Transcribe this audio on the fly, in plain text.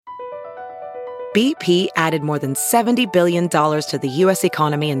BP added more than $70 billion to the U.S.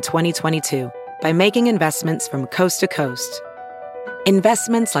 economy in 2022 by making investments from coast to coast.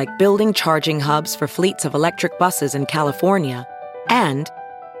 Investments like building charging hubs for fleets of electric buses in California and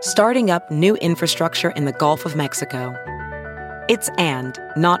starting up new infrastructure in the Gulf of Mexico. It's and,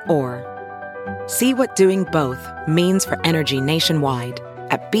 not or. See what doing both means for energy nationwide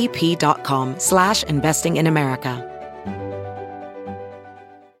at bp.com/investing in America.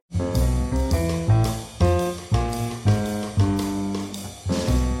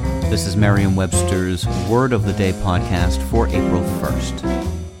 This is Merriam-Webster's Word of the Day podcast for April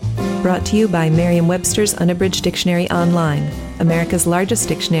 1st. Brought to you by Merriam-Webster's Unabridged Dictionary Online, America's largest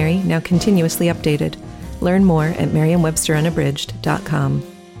dictionary, now continuously updated. Learn more at merriam-websterunabridged.com.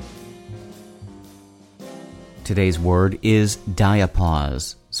 Today's word is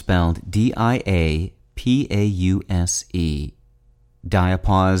diapause, spelled D-I-A-P-A-U-S-E.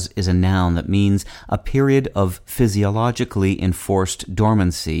 Diapause is a noun that means a period of physiologically enforced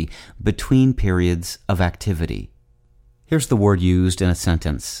dormancy between periods of activity. Here's the word used in a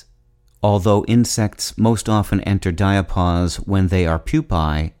sentence. Although insects most often enter diapause when they are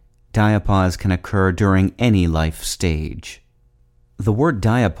pupae, diapause can occur during any life stage. The word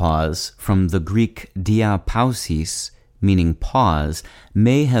diapause, from the Greek diapausis, meaning pause,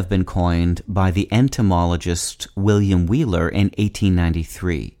 may have been coined by the entomologist William Wheeler in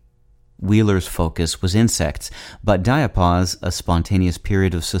 1893. Wheeler's focus was insects, but diapause, a spontaneous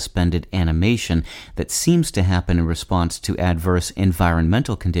period of suspended animation that seems to happen in response to adverse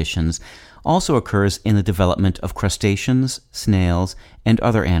environmental conditions, also occurs in the development of crustaceans, snails, and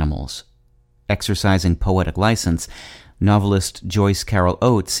other animals. Exercising poetic license, novelist Joyce Carol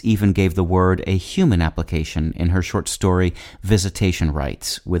Oates even gave the word a human application in her short story Visitation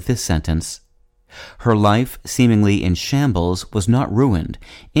Rights, with this sentence, "Her life, seemingly in shambles, was not ruined,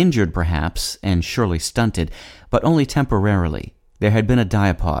 injured perhaps, and surely stunted, but only temporarily. There had been a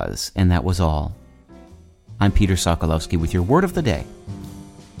diapause, and that was all." I'm Peter Sokolowski with your Word of the Day.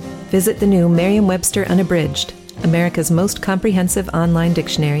 Visit the new Merriam-Webster Unabridged, America's most comprehensive online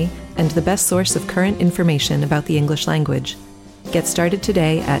dictionary and the best source of current information about the English language. Get started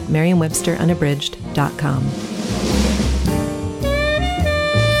today at merriam-websterunabridged.com.